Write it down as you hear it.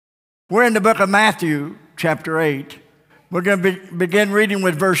We're in the book of Matthew, chapter 8. We're going to begin reading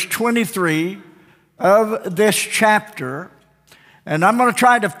with verse 23 of this chapter. And I'm going to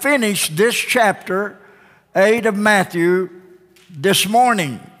try to finish this chapter 8 of Matthew this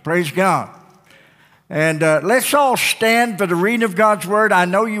morning. Praise God. And let's all stand for the reading of God's word. I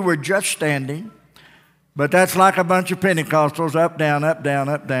know you were just standing, but that's like a bunch of Pentecostals, up, down, up, down,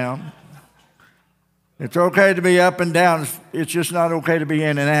 up, down. It's okay to be up and down. It's just not okay to be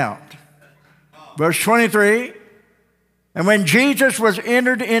in and out. Verse 23, and when Jesus was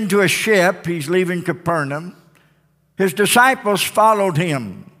entered into a ship, he's leaving Capernaum, his disciples followed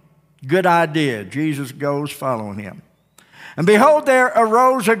him. Good idea. Jesus goes following him. And behold, there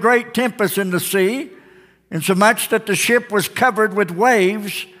arose a great tempest in the sea, insomuch that the ship was covered with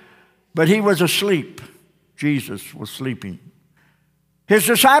waves, but he was asleep. Jesus was sleeping. His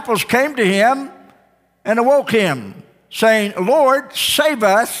disciples came to him and awoke him, saying, Lord, save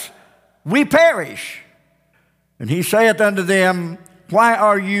us, we perish. And he saith unto them, why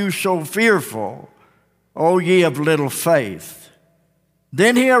are you so fearful, O ye of little faith?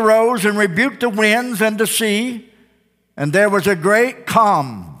 Then he arose and rebuked the winds and the sea, and there was a great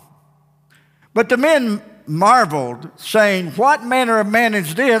calm. But the men marveled, saying, what manner of man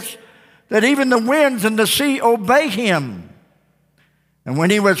is this, that even the winds and the sea obey him? And when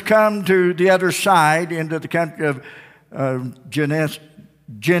he was come to the other side, into the country of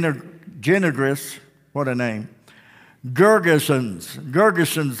Genegris, what a name,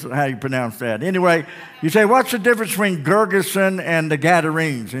 Gergesens, how you pronounce that. Anyway, you say, what's the difference between Gergesen and the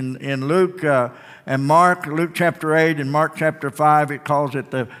Gadarenes? In Luke and Mark, Luke chapter 8 and Mark chapter 5, it calls it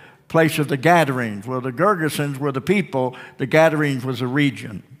the place of the Gadarenes. Well, the Gergesens were the people, the Gadarenes was a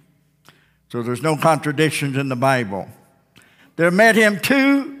region. So there's no contradictions in the Bible. There met him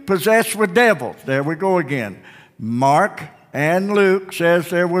two possessed with devils. There we go again. Mark and Luke says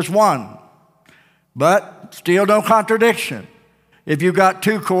there was one. But still no contradiction. If you got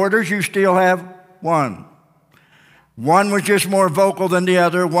two quarters, you still have one. One was just more vocal than the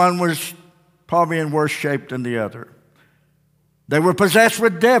other. One was probably in worse shape than the other. They were possessed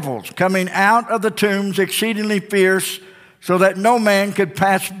with devils, coming out of the tombs exceedingly fierce, so that no man could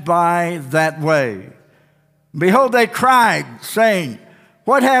pass by that way. Behold, they cried, saying,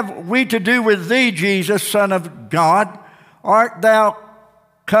 what have we to do with thee, Jesus, Son of God? Art thou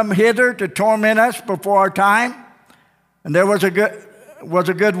come hither to torment us before our time? And there was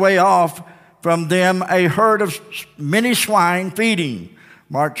a good way off from them a herd of many swine feeding.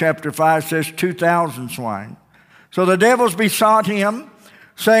 Mark chapter 5 says 2,000 swine. So the devils besought him,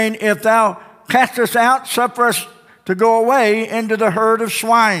 saying, if thou cast us out, suffer us to go away into the herd of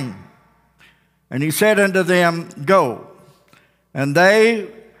swine. And he said unto them, go. And they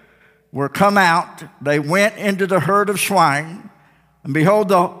were come out. They went into the herd of swine. And behold,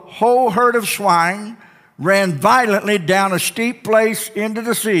 the whole herd of swine ran violently down a steep place into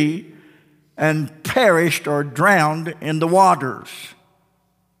the sea and perished or drowned in the waters.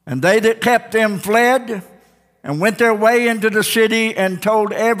 And they that kept them fled and went their way into the city and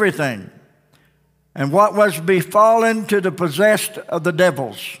told everything, and what was befallen to the possessed of the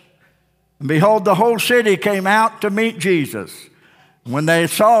devils. And behold, the whole city came out to meet Jesus. When they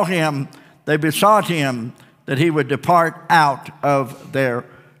saw him, they besought him that he would depart out of their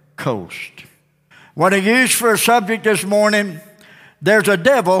coast. What I used for a subject this morning, there's a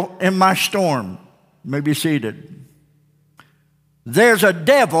devil in my storm. You may be seated. There's a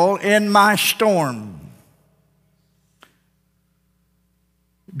devil in my storm.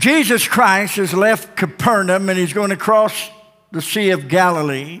 Jesus Christ has left Capernaum and he's going to cross the Sea of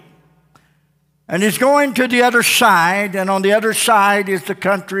Galilee. And he's going to the other side, and on the other side is the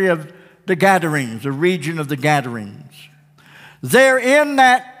country of the Gadarenes, the region of the Gadarenes. There in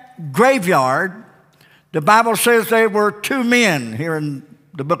that graveyard, the Bible says there were two men here in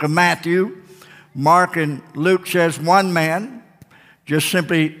the book of Matthew. Mark and Luke says one man, just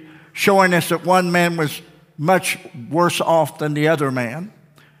simply showing us that one man was much worse off than the other man.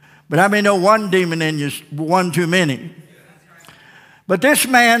 But how many know one demon in you is one too many? But this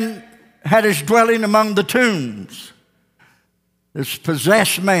man had his dwelling among the tombs. This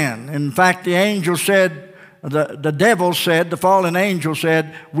possessed man. In fact, the angel said, the devil said, the fallen angel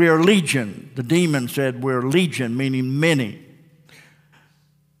said, we are legion. The demon said, we're legion, meaning many.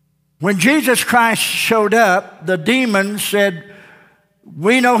 When Jesus Christ showed up, the demon said,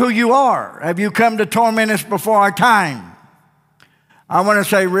 we know who you are. Have you come to torment us before our time? I want to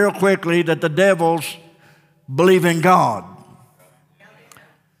say real quickly that the devils believe in God.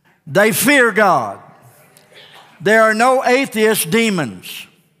 They fear God. There are no atheist demons.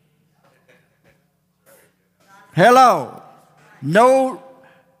 Hello. No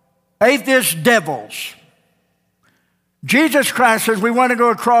atheist devils. Jesus Christ says we want to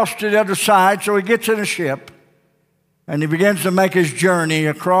go across to the other side, so he gets in a ship and he begins to make his journey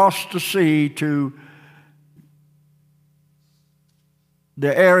across the sea to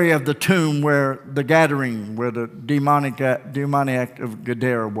the area of the tomb where the gathering, where the demoniac of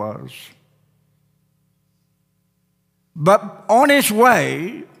Gadara was. But on his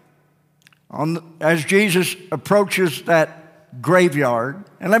way, as Jesus approaches that graveyard,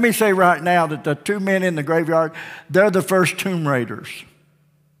 and let me say right now that the two men in the graveyard, they're the first tomb raiders.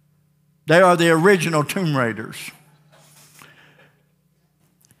 They are the original tomb raiders.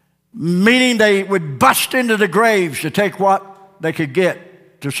 Meaning they would bust into the graves to take what they could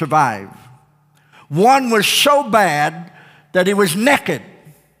get to survive. One was so bad that he was naked.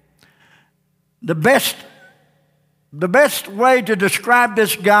 The best way to describe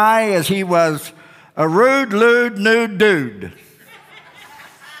this guy is he was a rude, lewd, nude dude.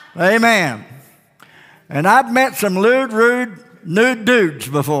 Amen. And I've met some lewd, rude, nude dudes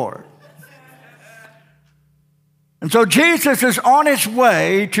before. And so Jesus is on his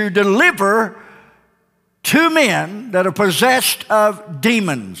way to deliver two men that are possessed of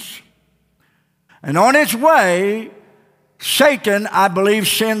demons. And on his way, Satan, I believe,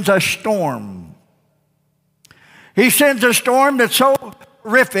 sends a storm. He sends a storm that's so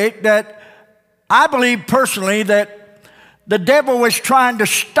horrific that I believe personally that the devil was trying to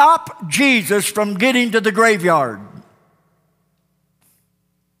stop Jesus from getting to the graveyard.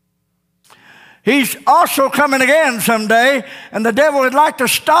 He's also coming again someday, and the devil would like to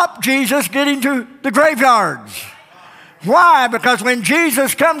stop Jesus getting to the graveyards. Why? Because when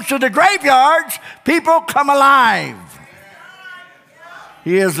Jesus comes to the graveyards, people come alive.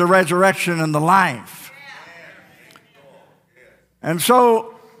 He is the resurrection and the life. And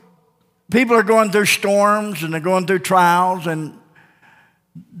so people are going through storms and they're going through trials, and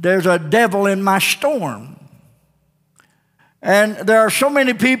there's a devil in my storm. And there are so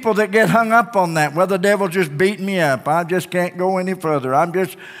many people that get hung up on that. Well, the devil just beat me up. I just can't go any further.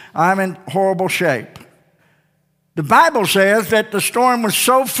 I'm in horrible shape. The Bible says that the storm was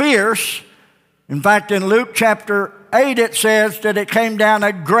so fierce. In fact, in Luke chapter 8, it says that it came down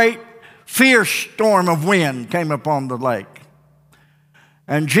a great fierce storm of wind came upon the lake.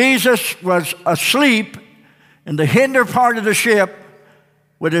 And Jesus was asleep in the hinder part of the ship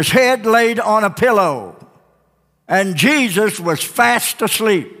with his head laid on a pillow. And Jesus was fast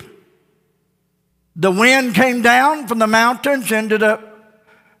asleep. The wind came down from the mountains into the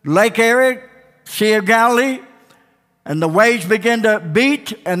lake area, Sea of Galilee, and the waves began to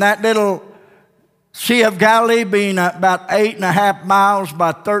beat, and that little Sea of Galilee being about 8.5 miles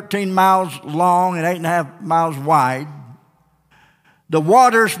by 13 miles long and 8.5 miles wide, the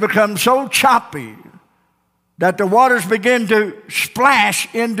waters become so choppy that the waters begin to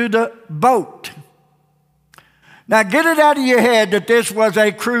splash into the boat. Now get it out of your head that this was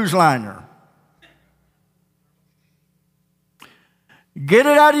a cruise liner. Get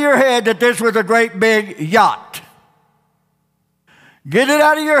it out of your head that this was a great big yacht. Get it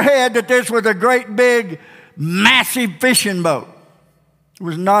out of your head that this was a great big, massive fishing boat. It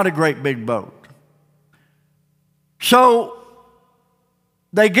was not a great big boat. So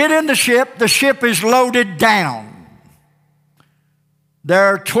they get in the ship. The ship is loaded down. There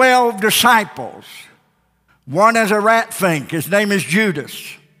are 12 disciples. One is a rat fink. His name is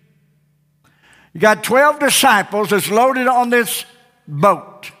Judas. You got 12 disciples that's loaded on this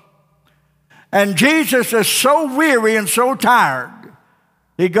boat. And Jesus is so weary and so tired,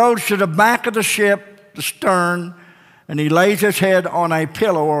 he goes to the back of the ship, the stern, and he lays his head on a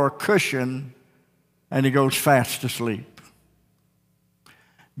pillow or a cushion, and he goes fast asleep.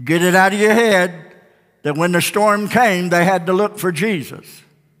 Get it out of your head that when the storm came, they had to look for Jesus.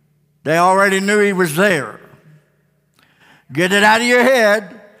 They already knew he was there. Get it out of your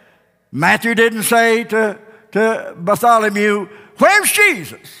head. Matthew didn't say to Bartholomew, "Where's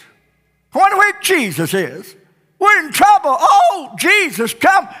Jesus? I wonder where Jesus is. We're in trouble. Oh, Jesus,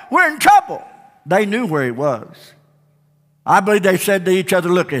 come. We're in trouble." They knew where he was. I believe they said to each other,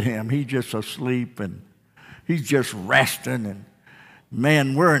 "Look at him. He's just asleep and he's just resting. And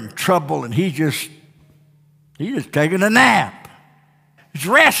man, we're in trouble and he's just taking a nap. He's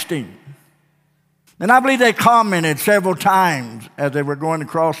resting." And I believe they commented several times as they were going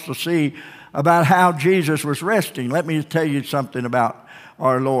across the sea about how Jesus was resting. Let me tell you something about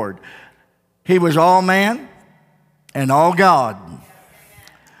our Lord. He was all man and all God.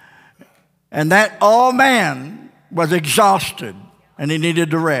 And that all man was exhausted and he needed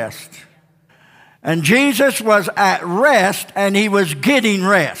to rest. And Jesus was at rest and he was getting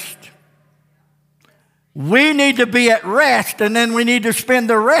rest. We need to be at rest, and then we need to spend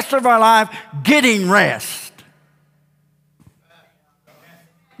the rest of our life getting rest.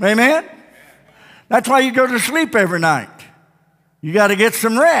 Amen? That's why you go to sleep every night. You got to get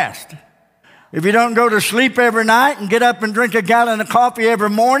some rest. If you don't go to sleep every night and get up and drink a gallon of coffee every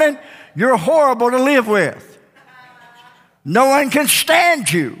morning, you're horrible to live with. No one can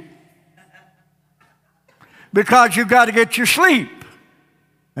stand you because you've got to get your sleep.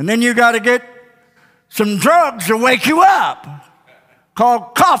 And then you got to get some drugs to wake you up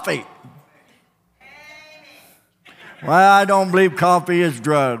called coffee. Well, I don't believe coffee is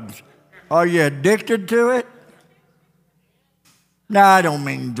drugs. Are you addicted to it? No, I don't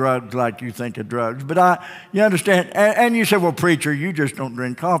mean drugs like you think of drugs, but you understand. And you say, well, preacher, you just don't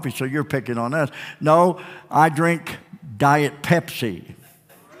drink coffee, so you're picking on us. No, I drink Diet Pepsi.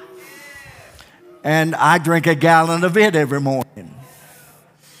 And I drink a gallon of it every morning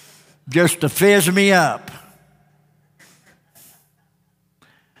just to fizz me up.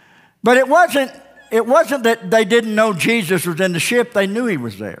 But it wasn't that they didn't know Jesus was in the ship. They knew he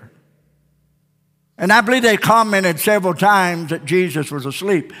was there. And I believe they commented several times that Jesus was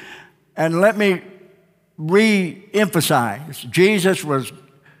asleep. And let me re-emphasize, Jesus was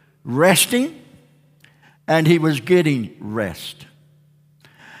resting and he was getting rest.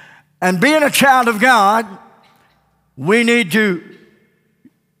 And being a child of God, we need to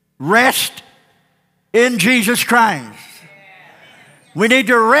rest in Jesus Christ. We need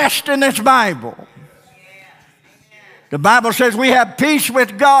to rest in this Bible. The Bible says we have peace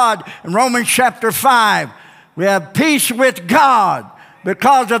with God in Romans chapter 5. We have peace with God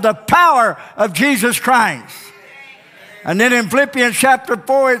because of the power of Jesus Christ. And then in Philippians chapter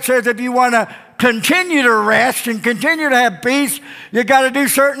 4, it says if you want to continue to rest and continue to have peace, you got to do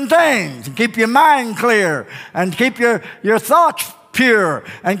certain things. And keep your mind clear and keep your thoughts pure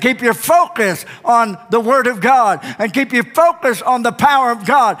and keep your focus on the Word of God and keep your focus on the power of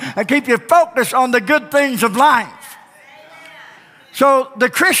God and keep your focus on the good things of life. So the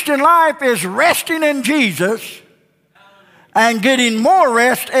Christian life is resting in Jesus and getting more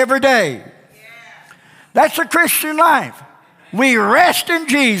rest every day. That's the Christian life. We rest in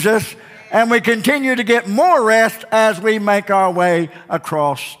Jesus and we continue to get more rest as we make our way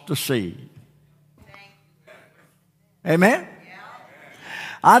across the sea. Amen?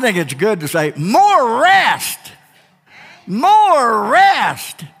 I think it's good to say, more rest. More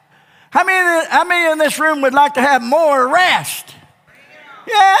rest. How many in this room would like to have more rest?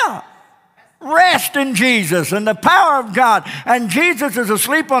 Yeah. Rest in Jesus and the power of God. And Jesus is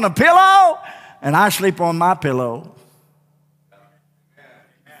asleep on a pillow, and I sleep on my pillow.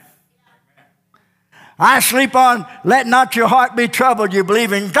 I sleep on, let not your heart be troubled. You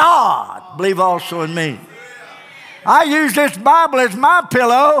believe in God, believe also in me. I use this Bible as my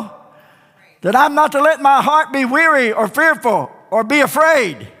pillow, that I'm not to let my heart be weary or fearful or be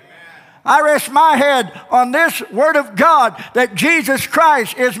afraid. I rest my head on this Word of God, that Jesus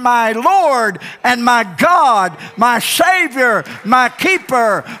Christ is my Lord and my God, my Savior, my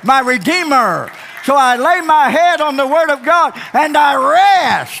keeper, my Redeemer. So I lay my head on the Word of God and I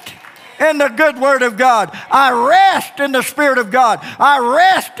rest in the good Word of God. I rest in the Spirit of God. I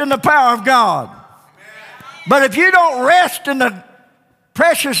rest in the power of God. But if you don't rest in the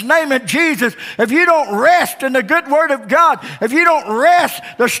precious name of Jesus, if you don't rest in the good Word of God, if you don't rest,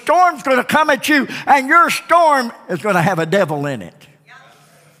 the storm's going to come at you, and your storm is going to have a devil in it.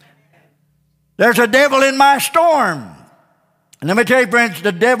 There's a devil in my storm. And let me tell you, friends,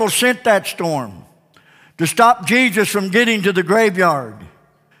 the devil sent that storm to stop Jesus from getting to the graveyard.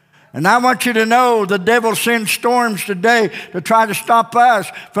 And I want you to know the devil sends storms today to try to stop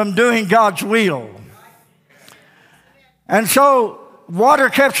us from doing God's will. And so water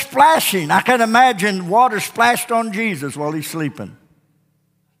kept splashing. I can imagine water splashed on Jesus while he's sleeping.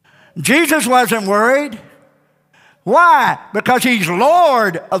 Jesus wasn't worried. Why? Because he's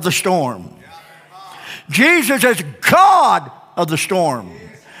Lord of the storm. Jesus is God of the storm.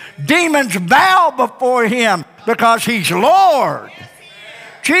 Demons bow before him because he's Lord.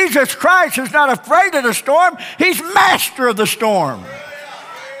 Jesus Christ is not afraid of the storm. He's master of the storm.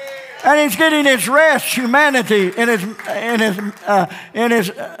 And he's getting his rest, humanity, in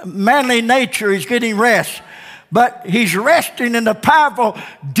his manly nature. He's getting rest. But he's resting in the powerful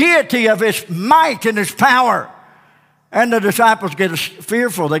deity of his might and his power. And the disciples get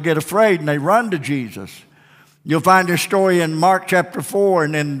fearful. They get afraid, and they run to Jesus. You'll find this story in Mark chapter 4,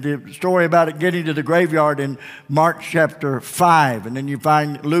 and then the story about it getting to the graveyard in Mark chapter 5. And then you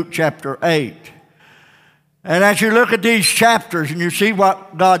find Luke chapter 8. And as you look at these chapters and you see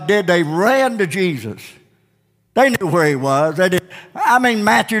what God did, they ran to Jesus. They knew where he was.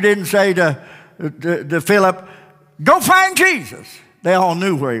 Matthew didn't say to to Philip, go find Jesus. They all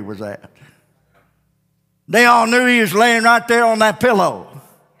knew where he was at. They all knew he was laying right there on that pillow.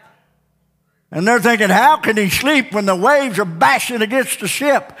 And they're thinking, how can he sleep when the waves are bashing against the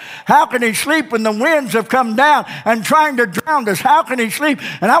ship? How can he sleep when the winds have come down and trying to drown us? How can he sleep?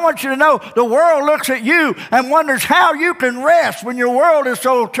 And I want you to know, the world looks at you and wonders how you can rest when your world is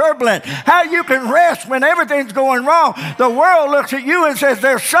so turbulent, how you can rest when everything's going wrong. The world looks at you and says,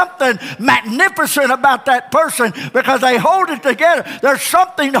 there's something magnificent about that person because they hold it together. There's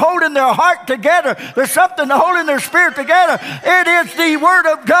something holding their heart together. There's something holding their spirit together. It is the Word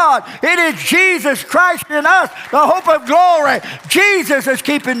of God. It is Jesus Christ in us, the hope of glory. Jesus is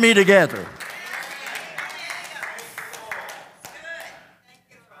keeping me together.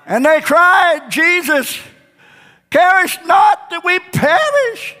 And they cried, Jesus, carest not that we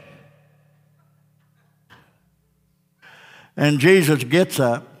perish. And Jesus gets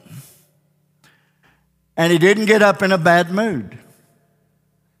up. And he didn't get up in a bad mood.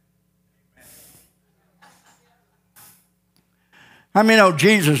 How many know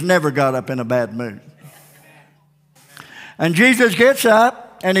Jesus never got up in a bad mood? And Jesus gets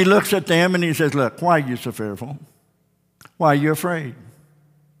up and he looks at them and he says, look, why are you so fearful? Why are you afraid?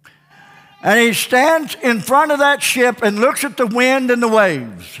 And he stands in front of that ship and looks at the wind and the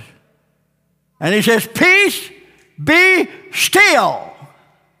waves. And he says, peace, be still.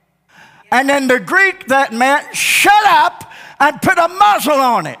 And in the Greek that meant, shut up and put a muzzle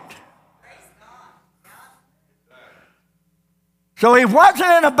on it. So he wasn't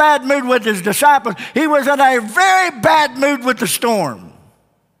in a bad mood with his disciples. He was in a very bad mood with the storm.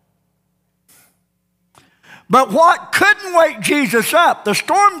 But what couldn't wake Jesus up? The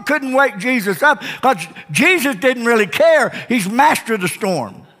storm couldn't wake Jesus up because Jesus didn't really care. He's master of the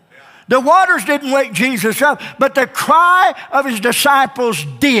storm. The waters didn't wake Jesus up, but the cry of his disciples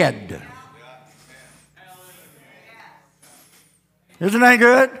did. Isn't that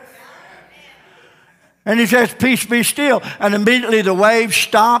good? And he says, peace be still. And immediately the waves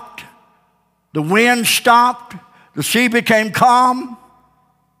stopped. The wind stopped. The sea became calm.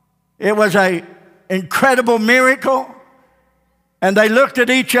 It was an incredible miracle. And they looked at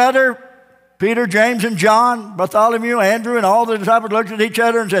each other. Peter, James, and John, Bartholomew, Andrew, and all the disciples looked at each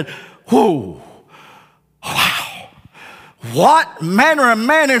other and said, whoo, wow. What manner of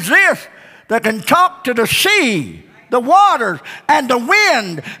man is this that can talk to the sea, the waters, and the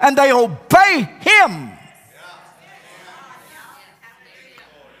wind, and they obey him?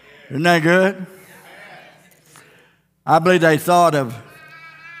 Isn't that good? I believe they thought of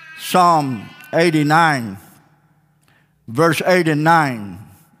Psalm 89, verse 8 and 9.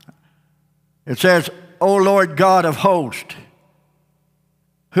 It says, O Lord God of hosts,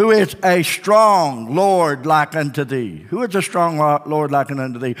 who is a strong Lord like unto thee? Who is a strong Lord like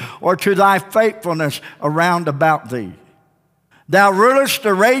unto thee? Or to thy faithfulness around about thee? Thou rulest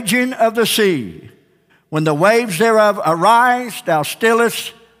the raging of the sea. When the waves thereof arise, thou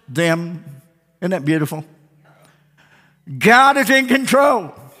stillest them. Isn't that beautiful? God is in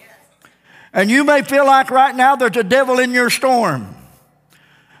control. And you may feel like right now there's a devil in your storm.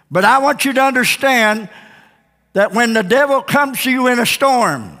 But I want you to understand that when the devil comes to you in a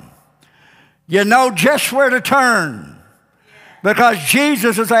storm, you know just where to turn. Because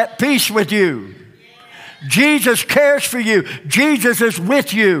Jesus is at peace with you. Jesus cares for you. Jesus is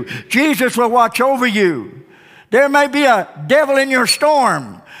with you. Jesus will watch over you. There may be a devil in your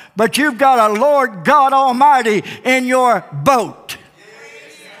storm, but you've got a Lord God Almighty in your boat.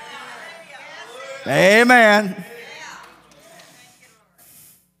 Amen.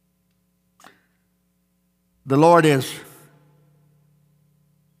 The Lord is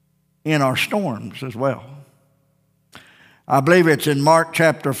in our storms as well. I believe it's in Mark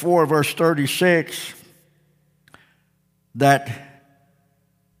chapter 4, verse 36, that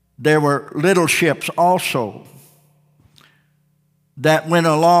there were little ships also that went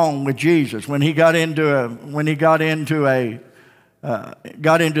along with Jesus. When he got into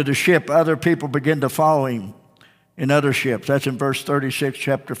the ship, other people began to follow him in other ships. That's in verse 36,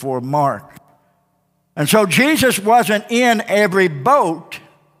 chapter 4 of Mark. And so Jesus wasn't in every boat,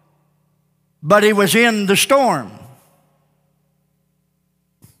 but he was in the storm.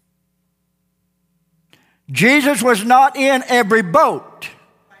 Jesus was not in every boat,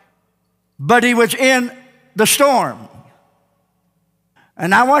 but he was in the storm.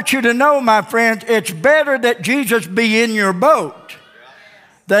 And I want you to know, my friends, it's better that Jesus be in your boat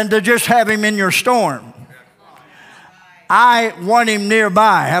than to just have him in your storm. I want him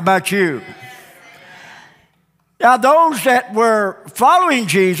nearby. How about you? Now, those that were following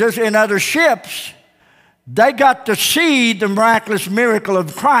Jesus in other ships, they got to see the miraculous miracle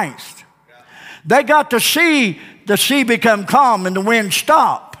of Christ. They got to see the sea become calm and the wind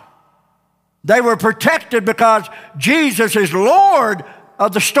stop. They were protected because Jesus is Lord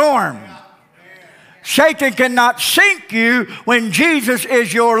of the storm. Satan cannot sink you when Jesus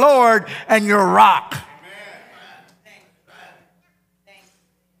is your Lord and your rock.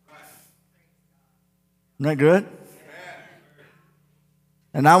 Isn't that good?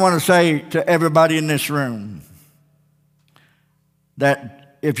 And I want to say to everybody in this room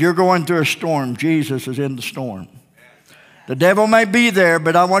that if you're going through a storm, Jesus is in the storm. The devil may be there,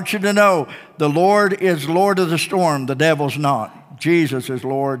 but I want you to know the Lord is Lord of the storm. The devil's not. Jesus is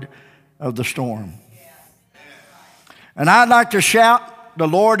Lord of the storm. And I'd like to shout, the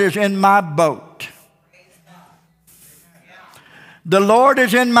Lord is in my boat. The Lord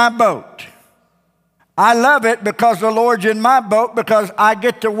is in my boat. I love it because the Lord's in my boat because I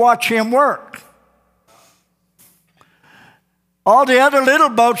get to watch him work. All the other little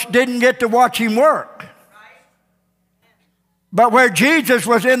boats didn't get to watch him work. But where Jesus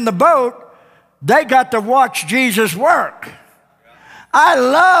was in the boat, they got to watch Jesus work. I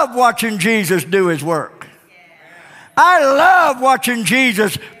love watching Jesus do his work. I love watching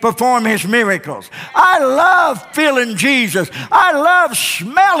Jesus perform his miracles. I love feeling Jesus. I love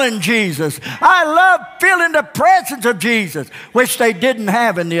smelling Jesus. I love feeling the presence of Jesus, which they didn't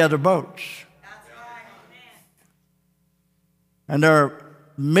have in the other boats. And there are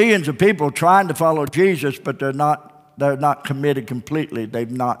millions of people trying to follow Jesus, but they're not committed completely. They've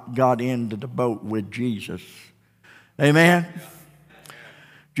not got into the boat with Jesus. Amen?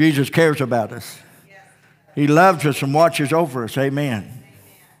 Jesus cares about us. He loves us and watches over us. Amen.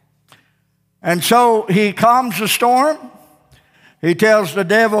 And so he calms the storm. He tells the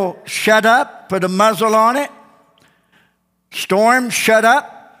devil, shut up, put a muzzle on it. Storm, shut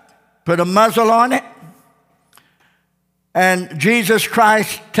up, put a muzzle on it. And Jesus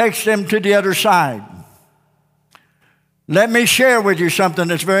Christ takes them to the other side. Let me share with you something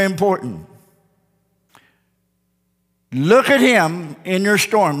that's very important. Look at him in your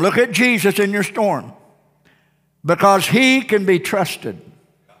storm. Look at Jesus in your storm. Because he can be trusted.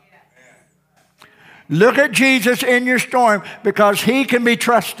 Look at Jesus in your storm because he can be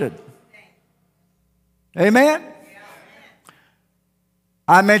trusted. Amen?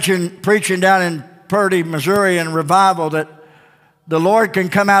 I mentioned preaching down in Purdy, Missouri in revival that the Lord can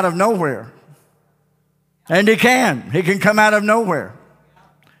come out of nowhere. And he can. He can come out of nowhere.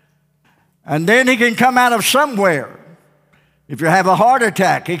 And then he can come out of somewhere. If you have a heart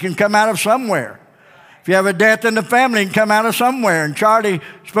attack, he can come out of somewhere. If you have a death in the family, he can come out of somewhere. And Charlie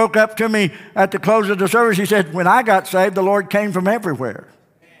spoke up to me at the close of the service. He said, when I got saved, the Lord came from everywhere.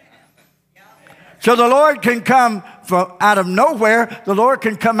 So the Lord can come from out of nowhere. The Lord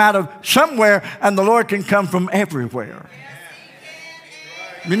can come out of somewhere. And the Lord can come from everywhere.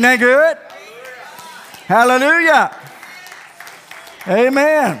 Isn't that good? Hallelujah.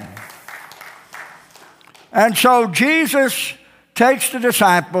 Amen. And so Jesus takes the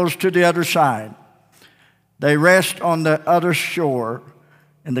disciples to the other side. They rest on the other shore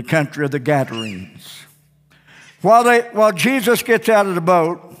in the country of the Gadarenes. While Jesus gets out of the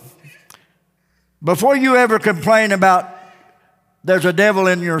boat, before you ever complain about there's a devil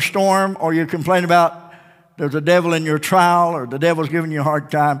in your storm, or you complain about there's a devil in your trial, or the devil's giving you a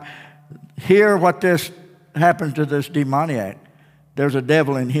hard time, hear what this happens to this demoniac. There's a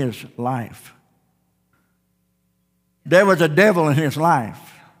devil in his life. There was a devil in his life.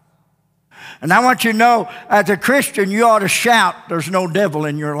 And I want you to know, as a Christian, you ought to shout, there's no devil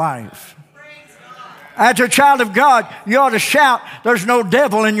in your life. As a child of God, you ought to shout, there's no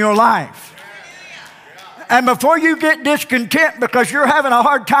devil in your life. And before you get discontent because you're having a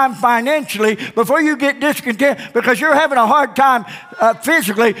hard time financially, before you get discontent because you're having a hard time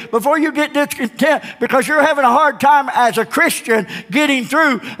physically, before you get discontent because you're having a hard time as a Christian getting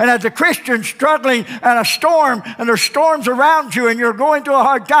through, and as a Christian struggling in a storm, and there's storms around you and you're going through a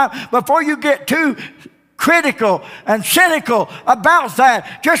hard time, before you get too critical and cynical about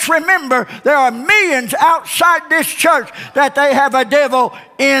that, just remember there are millions outside this church that they have a devil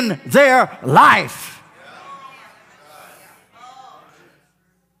in their life.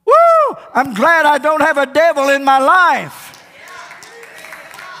 Woo! I'm glad I don't have a devil in my life.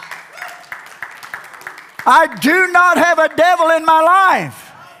 I do not have a devil in my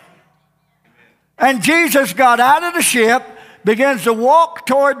life. And Jesus got out of the ship, begins to walk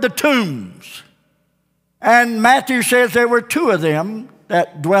toward the tombs. And Matthew says there were two of them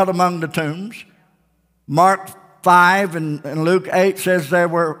that dwelt among the tombs. Mark 5 and Luke 8 says there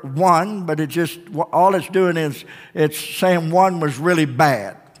were one, but it just, all it's doing is it's saying one was really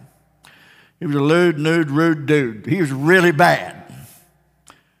bad. He was a lewd, nude, rude dude. He was really bad.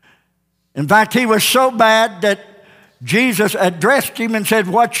 In fact, he was so bad that Jesus addressed him and said,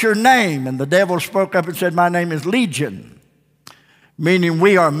 "What's your name?" And the devil spoke up and said, "My name is Legion," meaning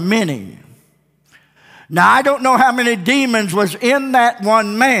we are many. Now, I don't know how many demons was in that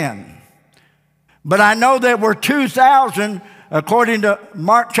one man, but I know there were 2,000, according to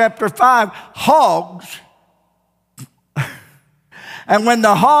Mark chapter 5, hogs. And when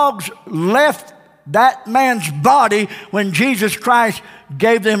the hogs left that man's body, when Jesus Christ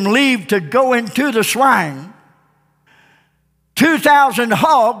gave them leave to go into the swine, 2,000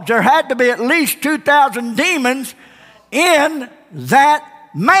 hogs, there had to be at least 2,000 demons in that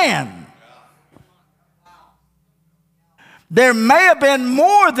man. There may have been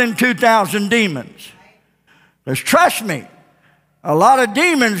more than 2,000 demons. Because trust me, a lot of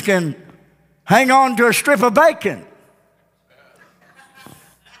demons can hang on to a strip of bacon.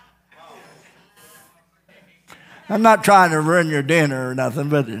 I'm not trying to ruin your dinner or nothing,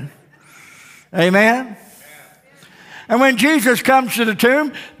 but amen? And when Jesus comes to the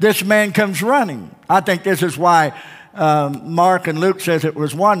tomb, this man comes running. I think this is why Mark and Luke says it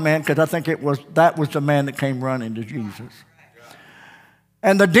was one man, because I think that was the man that came running to Jesus.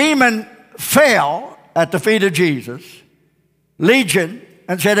 And the demon fell at the feet of Jesus, Legion,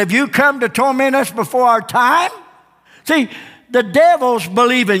 and said, "Have you come to torment us before our time?" See, the devils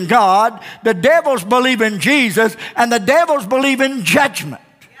believe in God, the devils believe in Jesus, and the devils believe in judgment.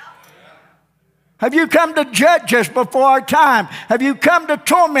 Have you come to judge us before our time? Have you come to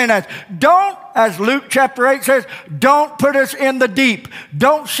torment us? Don't, as Luke chapter 8 says, don't put us in the deep.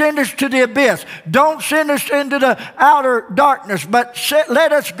 Don't send us to the abyss. Don't send us into the outer darkness, but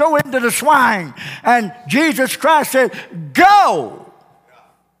let us go into the swine. And Jesus Christ said, "Go."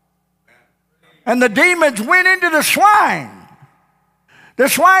 And the demons went into the swine. The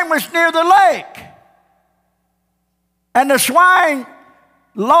swine was near the lake. And the swine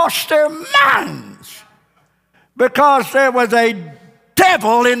lost their minds because there was a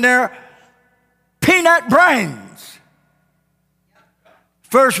devil in their peanut brains.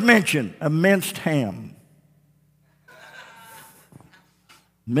 First mention, a minced ham.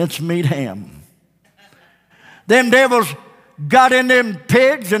 Mincemeat ham. Them devils got in them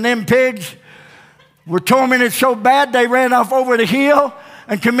pigs, and them pigs were tormented so bad they ran off over the hill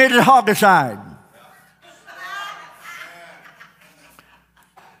and committed homicide.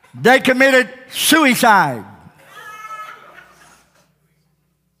 They committed suicide.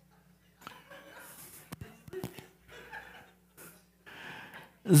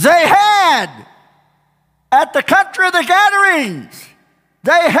 They had, at the country of the Gadarenes,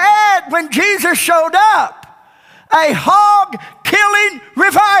 they had, when Jesus showed up, a hog-killing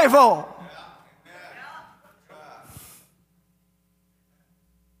revival.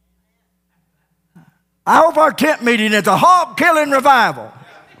 I hope our tent meeting is a hog-killing revival.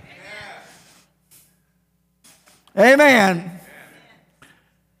 Amen.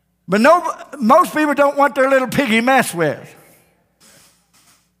 But most people don't want their little piggy messed with.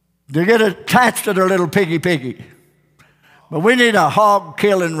 They get attached to their little piggy. But we need a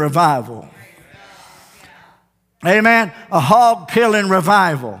hog-killing revival. Amen. A hog-killing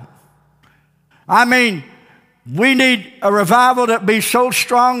revival. I mean, we need a revival that be so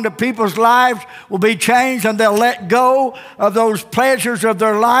strong that people's lives will be changed and they'll let go of those pleasures of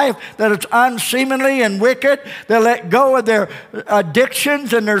their life that it's unseemly and wicked. They'll let go of their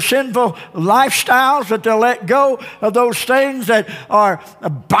addictions and their sinful lifestyles, that they'll let go of those things that are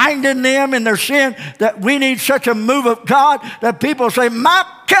binding them in their sin. That we need such a move of God that people say, "My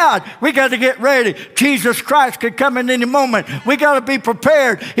God, we got to get ready. Jesus Christ could come in any moment. We got to be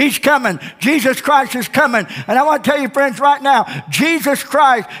prepared. He's coming. Jesus Christ is coming." And I want to tell you, friends, right now, Jesus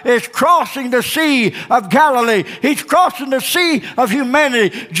Christ is crossing the Sea of Galilee. He's crossing the sea of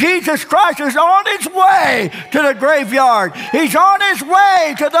humanity. Jesus Christ is on his way to the graveyard. He's on his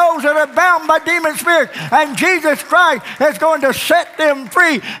way to those that are bound by demon spirits. And Jesus Christ is going to set them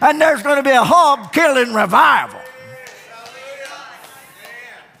free. And there's going to be a hog-killing revival.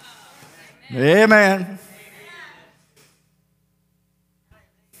 Amen.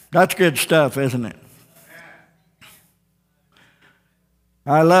 That's good stuff, isn't it?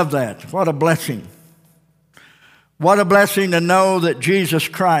 I love that. What a blessing. What a blessing to know that Jesus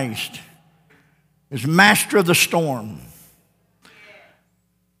Christ is master of the storm.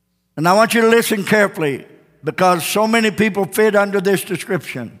 And I want you to listen carefully, because so many people fit under this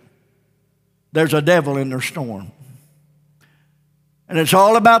description. There's a devil in their storm. And it's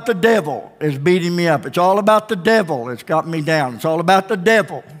all about the devil is beating me up. It's all about the devil that's got me down. It's all about the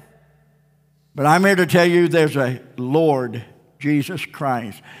devil. But I'm here to tell you there's a Lord Jesus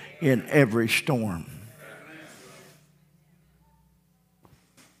Christ in every storm.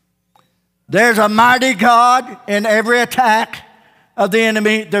 There's a mighty God in every attack of the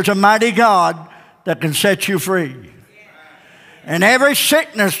enemy. There's a mighty God that can set you free. In every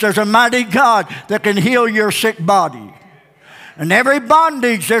sickness, there's a mighty God that can heal your sick body. In every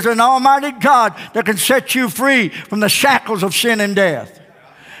bondage, there's an almighty God that can set you free from the shackles of sin and death.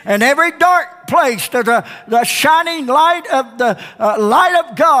 In every dark place, there's the shining light of the light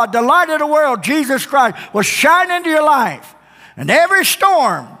of God, the light of the world, Jesus Christ, will shine into your life. And every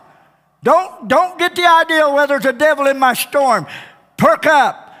storm, don't get the idea whether there's a devil in my storm. Perk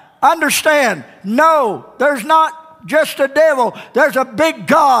up. Understand. No, there's not just a devil. There's a big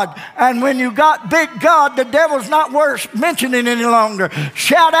God. And when you got big God, the devil's not worth mentioning any longer.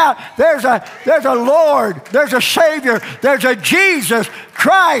 Shout out, there's a Lord, there's a Savior, there's a Jesus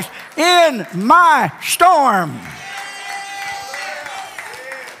Christ in my storm.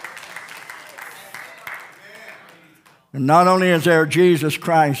 And not only is there Jesus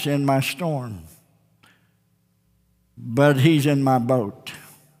Christ in my storm, but He's in my boat.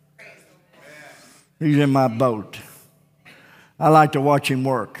 He's in my boat. I like to watch Him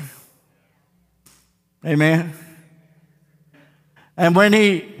work. Amen. And when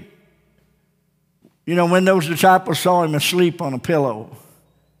when those disciples saw Him asleep on a pillow,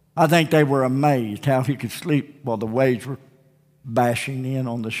 I think they were amazed how He could sleep while the waves were bashing in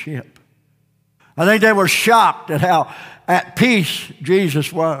on the ship. I think they were shocked at how at peace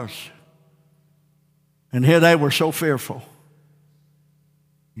Jesus was. And here they were so fearful.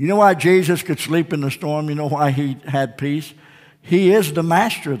 You know why Jesus could sleep in the storm? You know why He had peace? He is the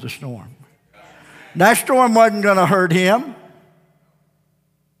master of the storm. That storm wasn't going to hurt Him.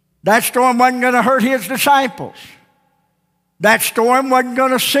 That storm wasn't going to hurt His disciples. That storm wasn't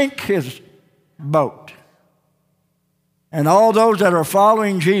going to sink His boat. And all those that are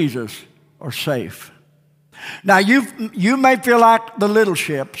following Jesus are safe. Now, you may feel like the little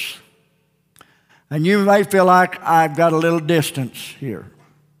ships, and you may feel like I've got a little distance here.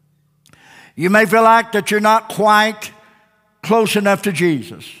 You may feel like that you're not quite close enough to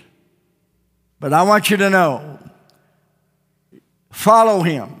Jesus. But I want you to know, follow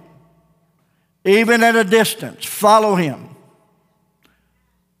Him. Even at a distance, follow Him.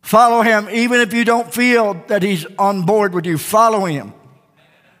 Follow Him even if you don't feel that He's on board with you. Follow Him.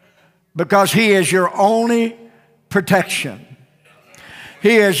 Because He is your only protection.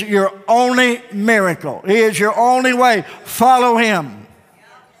 He is your only miracle. He is your only way. Follow Him.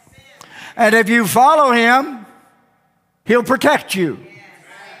 And if you follow Him, He'll protect you.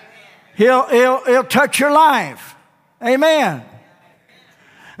 He'll touch your life. Amen.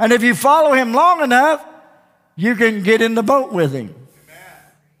 And if you follow Him long enough, you can get in the boat with Him.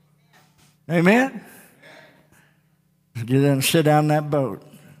 Amen. Get in and sit down in that boat.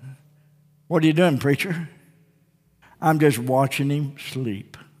 What are you doing, preacher? I'm just watching Him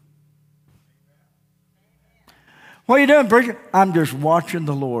sleep. What are you doing, preacher? I'm just watching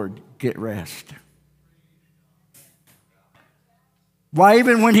the Lord get rest. Why,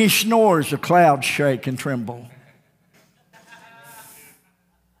 even when He snores, the clouds shake and tremble.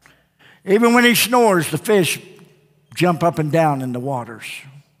 Even when He snores, the fish jump up and down in the waters.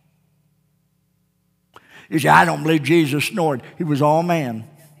 You say, I don't believe Jesus snored. He was all man.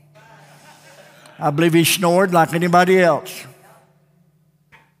 I believe He snored like anybody else.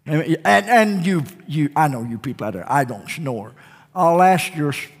 And you, I know you people out there, I don't snore. I'll ask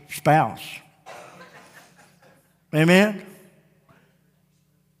your spouse. Amen?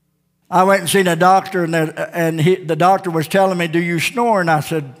 I went and seen a doctor, and the doctor was telling me, do you snore? And I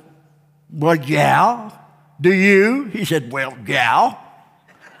said, well, yeah. Do you? He said, well, yeah.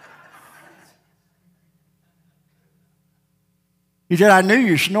 He said, I knew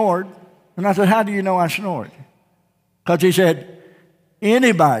you snored. And I said, how do you know I snored? Because he said,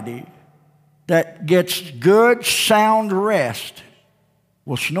 anybody that gets good, sound rest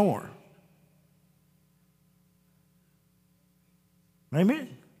will snore.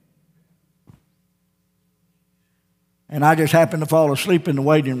 Amen. And I just happened to fall asleep in the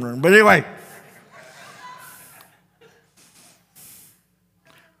waiting room. But anyway.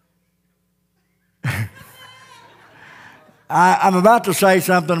 I'm about to say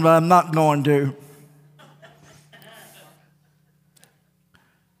something, but I'm not going to.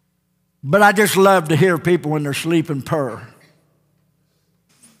 But I just love to hear people when they're sleeping purr.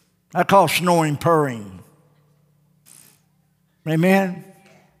 I call snoring purring. Amen?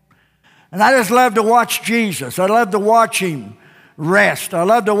 And I just love to watch Jesus. I love to watch Him rest. I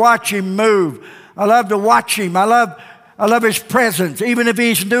love to watch Him move. I love to watch Him. I I love His presence. Even if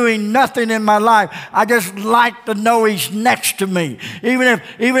He's doing nothing in my life, I just like to know He's next to me. Even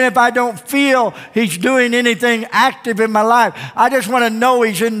if I don't feel He's doing anything active in my life, I just want to know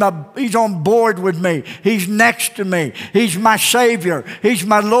He's on board with me. He's next to me. He's my Savior. He's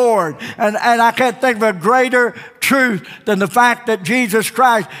my Lord. And I can't think of a greater truth than the fact that Jesus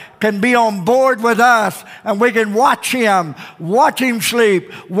Christ can be on board with us, and we can watch Him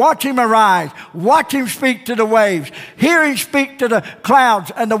sleep, watch Him arise, watch Him speak to the waves, hear Him speak to the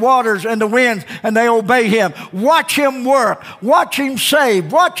clouds and the waters and the winds, and they obey Him. Watch Him work, watch Him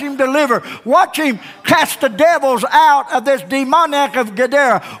save, watch Him deliver, watch Him cast the devils out of this demoniac of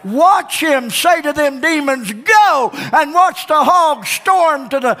Gadara. Watch Him say to them demons, go, and watch the hogs storm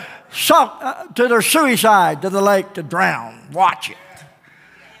to their suicide, to the lake to drown. Watch it.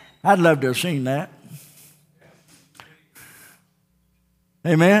 I'd love to have seen that.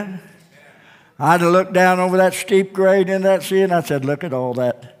 Amen? I'd have looked down over that steep grade in that sea, and I said, look at all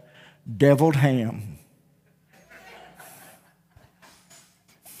that deviled ham.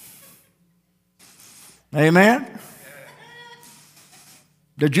 Amen?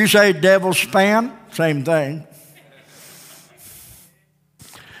 Did you say devil spam? Same thing.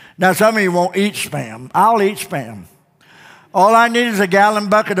 Now, some of you won't eat spam. I'll eat spam. All I need is a gallon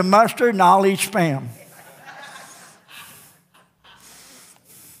bucket of mustard, and I'll eat spam.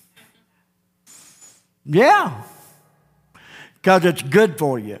 Yeah, because it's good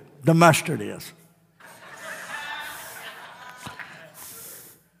for you. The mustard is.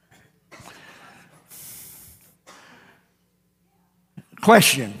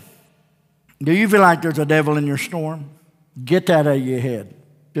 Question. Do you feel like there's a devil in your storm? Get that out of your head.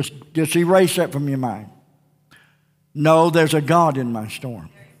 Just erase that from your mind. No, there's a God in my storm.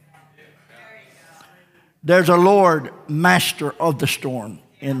 There's a Lord, master of the storm,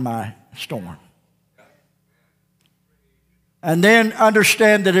 in my storm. And then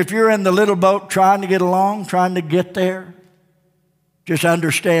understand that if you're in the little boat trying to get along, trying to get there, just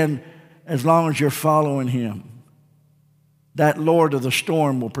understand as long as you're following Him, that Lord of the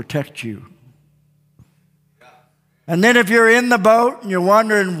storm will protect you. And then if you're in the boat and you're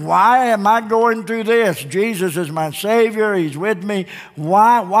wondering, why am I going through this? Jesus is my Savior. He's with me.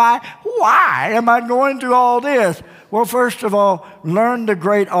 Why am I going through all this? Well, first of all, learn the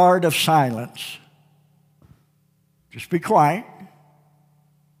great art of silence. Just be quiet,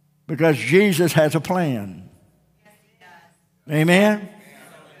 because Jesus has a plan. Amen?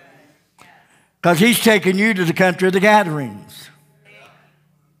 Because He's taking you to the country of the Gadarenes.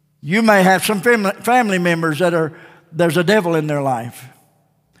 You may have some family members there's a devil in their life.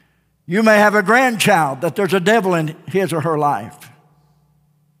 You may have a grandchild that there's a devil in his or her life.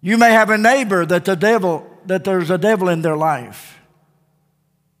 You may have a neighbor that there's a devil in their life.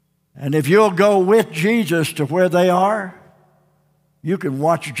 And if you'll go with Jesus to where they are, you can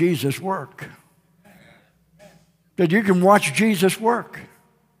watch Jesus work. That you can watch Jesus work.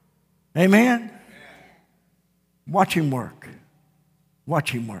 Amen? Watch Him work.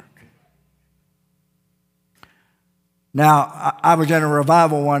 Watch Him work. Now, I was in a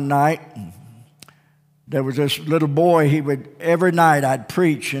revival one night. There was this little boy, every night I'd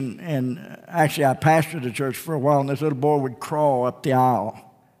preach, and actually I pastored the church for a while, and this little boy would crawl up the aisle.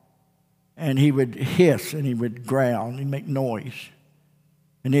 And he would hiss, and he would growl, and he'd make noise.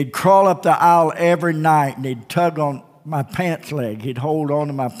 And he'd crawl up the aisle every night, and he'd tug on my pants leg. He'd hold on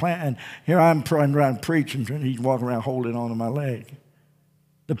to my pants, and here I'm running around preaching, and he'd walk around holding on to my leg.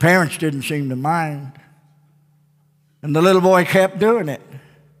 The parents didn't seem to mind. And the little boy kept doing it.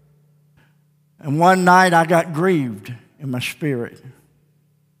 And one night I got grieved in my spirit.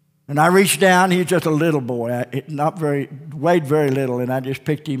 And I reached down. He was just a little boy, weighed very little, and I just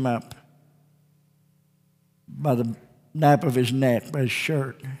picked him up by the nape of his neck, by his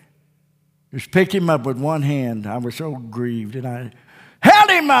shirt. Just picked him up with one hand. I was so grieved, and I held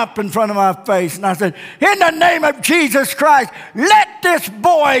him up in front of my face, and I said, in the name of Jesus Christ, let this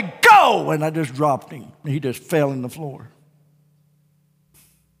boy go. And I just dropped him. He just fell on the floor.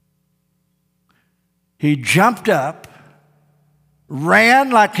 He jumped up, ran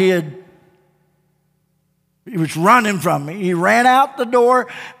like he was running from me. He ran out the door,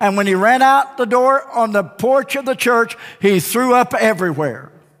 and when he ran out the door on the porch of the church, he threw up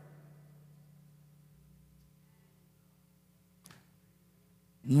everywhere.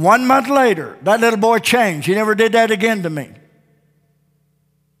 One month later, that little boy changed. He never did that again to me.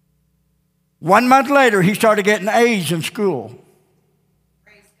 1 month later, he started getting A's in school.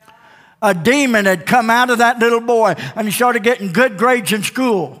 A demon had come out of that little boy, and he started getting good grades in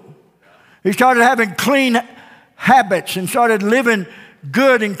school. He started having clean habits and started living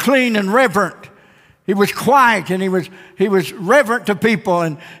good and clean and reverent. He was quiet, and he was reverent to people,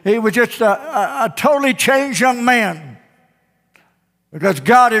 and he was just a totally changed young man because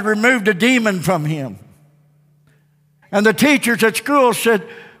God had removed a demon from him. And the teachers at school said,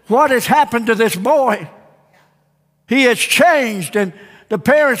 "What has happened to this boy? He has changed." And the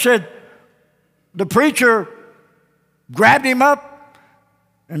parents said, the preacher grabbed him up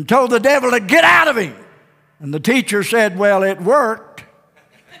and told the devil to get out of him. And the teacher said, "Well, it worked.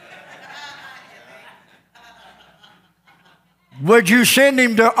 Would you send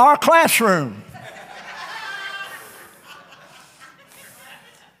him to our classroom?"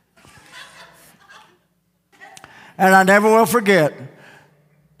 And I never will forget,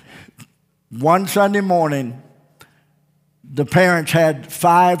 one Sunday morning, the parents had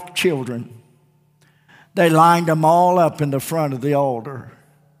 5 children. They lined them all up in the front of the altar.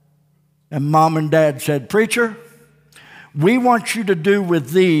 And Mom and Dad said, "Preacher, we want you to do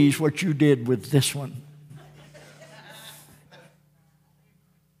with these what you did with this one."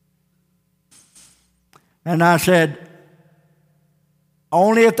 And I said,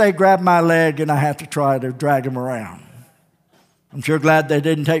 "Only if they grab my leg and I have to try to drag them around." I'm sure glad they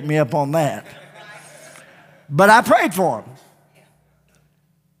didn't take me up on that. But I prayed for them.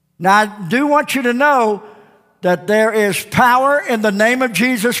 Now, I do want you to know that there is power in the name of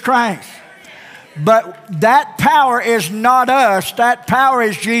Jesus Christ. But that power is not us. That power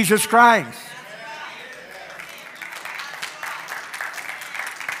is Jesus Christ.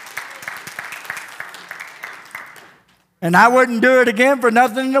 And I wouldn't do it again for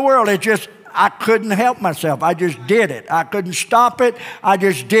nothing in the world. It just, I couldn't help myself. I just did it. I couldn't stop it. I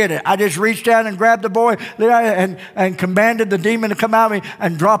just did it. I just reached down and grabbed the boy and commanded the demon to come out of me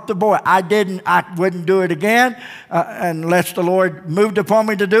and dropped the boy. I wouldn't do it again unless the Lord moved upon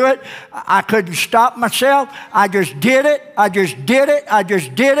me to do it. I couldn't stop myself. I just did it. I just did it. I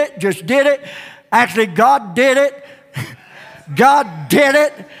just did it. Just did it. Actually, God did it. God did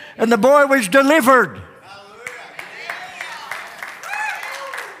it. And the boy was delivered.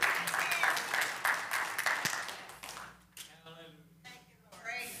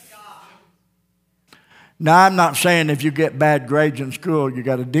 Now, I'm not saying if you get bad grades in school, you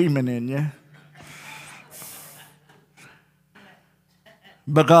got a demon in you.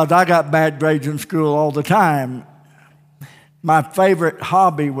 Because I got bad grades in school all the time. My favorite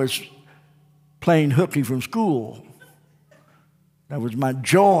hobby was playing hooky from school. That was my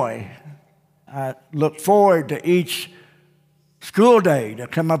joy. I looked forward to each school day to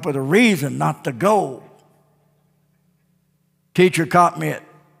come up with a reason not to go. Teacher caught me at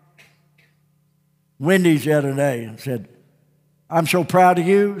Wendy's the other day and said, "I'm so proud of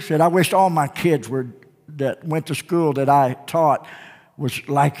you." Said, "I wish all my kids that went to school that I taught was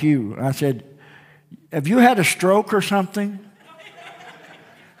like you." And I said, "Have you had a stroke or something?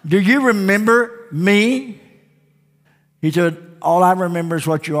 Do you remember me?" He said, "All I remember is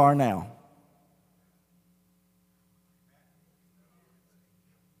what you are now."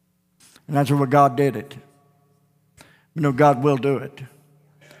 And that's where God did it. You know, God will do it.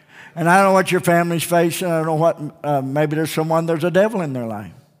 And I don't know what your family's facing. I don't know what, maybe there's a devil in their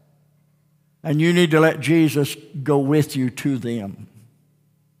life. And you need to let Jesus go with you to them.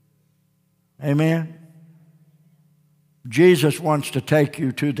 Amen? Jesus wants to take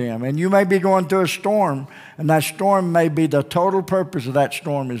you to them. And you may be going through a storm, and that storm may be, the total purpose of that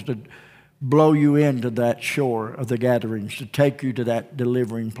storm is to blow you into that shore of the gatherings, to take you to that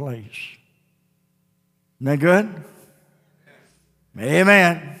delivering place. Isn't that good?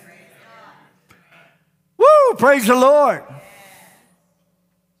 Amen. Woo! Praise the Lord.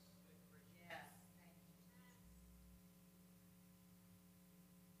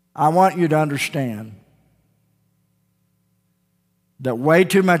 I want you to understand that way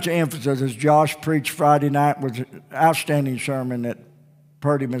too much emphasis, as Josh preached Friday night, was an outstanding sermon at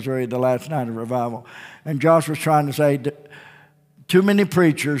Purdy, Missouri, the last night of revival. And Josh was trying to say that too many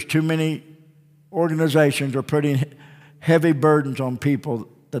preachers, too many organizations are putting heavy burdens on people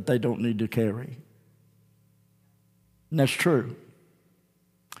that they don't need to carry. And that's true.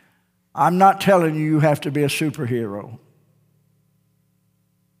 I'm not telling you have to be a superhero.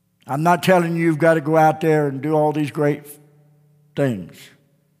 I'm not telling you you've got to go out there and do all these great things.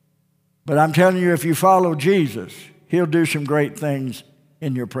 But I'm telling you, if you follow Jesus, He'll do some great things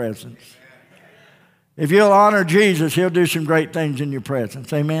in your presence. If you'll honor Jesus, He'll do some great things in your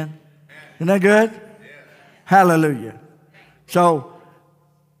presence. Amen? Isn't that good? Hallelujah. So,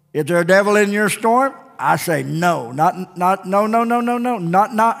 is there a devil in your storm? I say no. Not.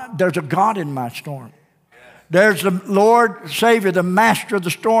 There's a God in my storm. There's the Lord, Savior, the master of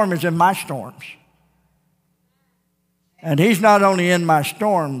the storm is in my storms. And He's not only in my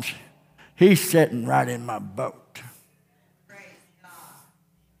storms, He's sitting right in my boat.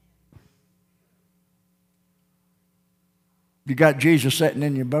 You got Jesus sitting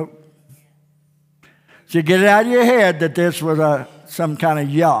in your boat? So get it out of your head that this was some kind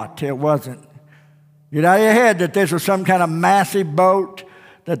of yacht. It wasn't. Get out of your head that this was some kind of massive boat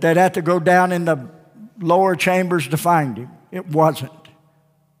that they'd have to go down in the lower chambers to find him. It wasn't.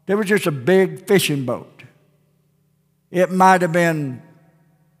 It was just a big fishing boat. It might have been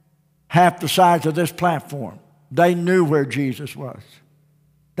half the size of this platform. They knew where Jesus was.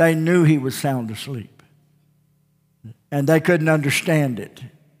 They knew he was sound asleep. And they couldn't understand it.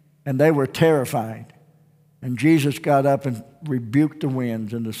 And they were terrified. And Jesus got up and rebuked the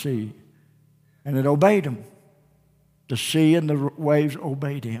winds and the sea. And it obeyed him. The sea and the waves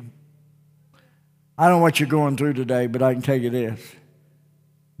obeyed him. I don't know what you're going through today, but I can tell you this.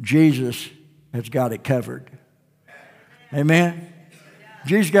 Jesus has got it covered. Amen?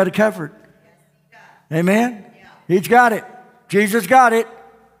 Jesus got it covered. Amen? He's got it. Jesus got it.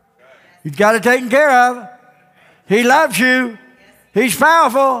 He's got it taken care of. He loves you. He's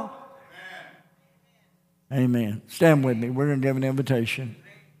powerful. Amen. Stand with me. We're going to give an invitation.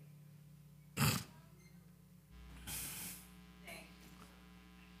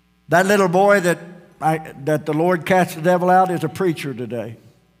 That little boy that the Lord cast the devil out is a preacher today.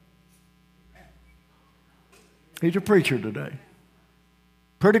 He's a preacher today.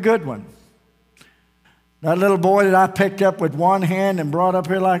 Pretty good one. That little boy that I picked up with one hand and brought up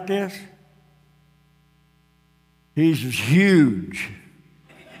here like this, he's huge.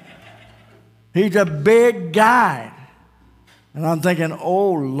 He's a big guy. And I'm thinking,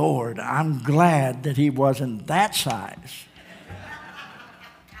 oh, Lord, I'm glad that he wasn't that size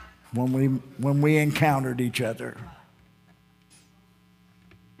when we encountered each other.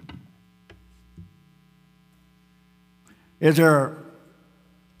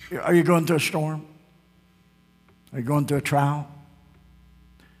 Are you going through a storm? Are you going through a trial?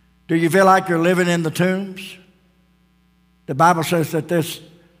 Do you feel like you're living in the tombs? The Bible says that this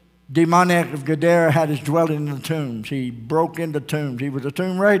demoniac of Gadara had his dwelling in the tombs. He broke into tombs. He was a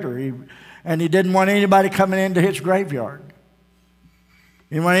tomb raider. And he didn't want anybody coming into his graveyard.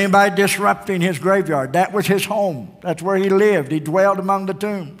 He didn't want anybody disrupting his graveyard. That was his home. That's where he lived. He dwelled among the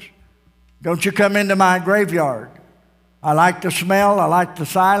tombs. Don't you come into my graveyard. I like the smell. I like the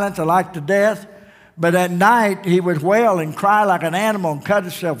silence. I like the death. But at night, he would wail and cry like an animal and cut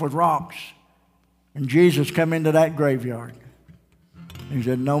himself with rocks. And Jesus come into that graveyard. He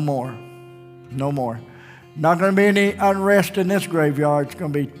said, no more. No more. Not going to be any unrest in this graveyard. It's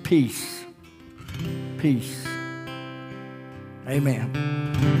going to be peace. Peace.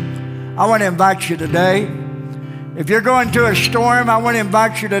 Amen. I want to invite you today. If you're going through a storm, I want to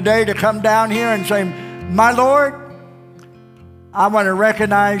invite you today to come down here and say, my Lord, I want to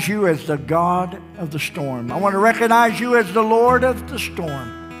recognize you as the God of the storm. I want to recognize you as the Lord of the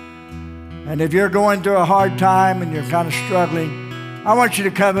storm. And if you're going through a hard time and you're kind of struggling, I want you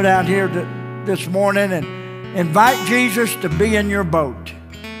to come down here this morning and invite Jesus to be in your boat.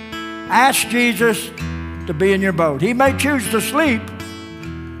 Ask Jesus to be in your boat. He may choose to sleep.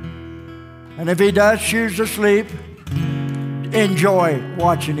 And if he does choose to sleep, enjoy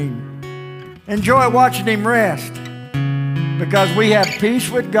watching him. Enjoy watching him rest. Because we have peace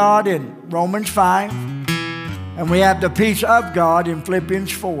with God in Romans 5. And we have the peace of God in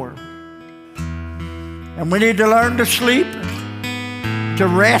Philippians 4. And we need to learn to sleep, to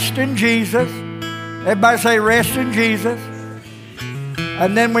rest in Jesus. Everybody say rest in Jesus.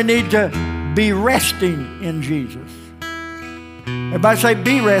 And then we need to be resting in Jesus. Everybody say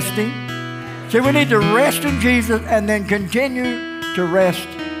be resting. See, we need to rest in Jesus and then continue to rest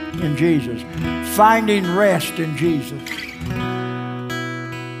in Jesus. Finding rest in Jesus.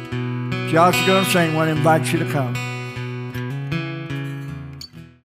 Josh is going to sing. I want to invite you to come.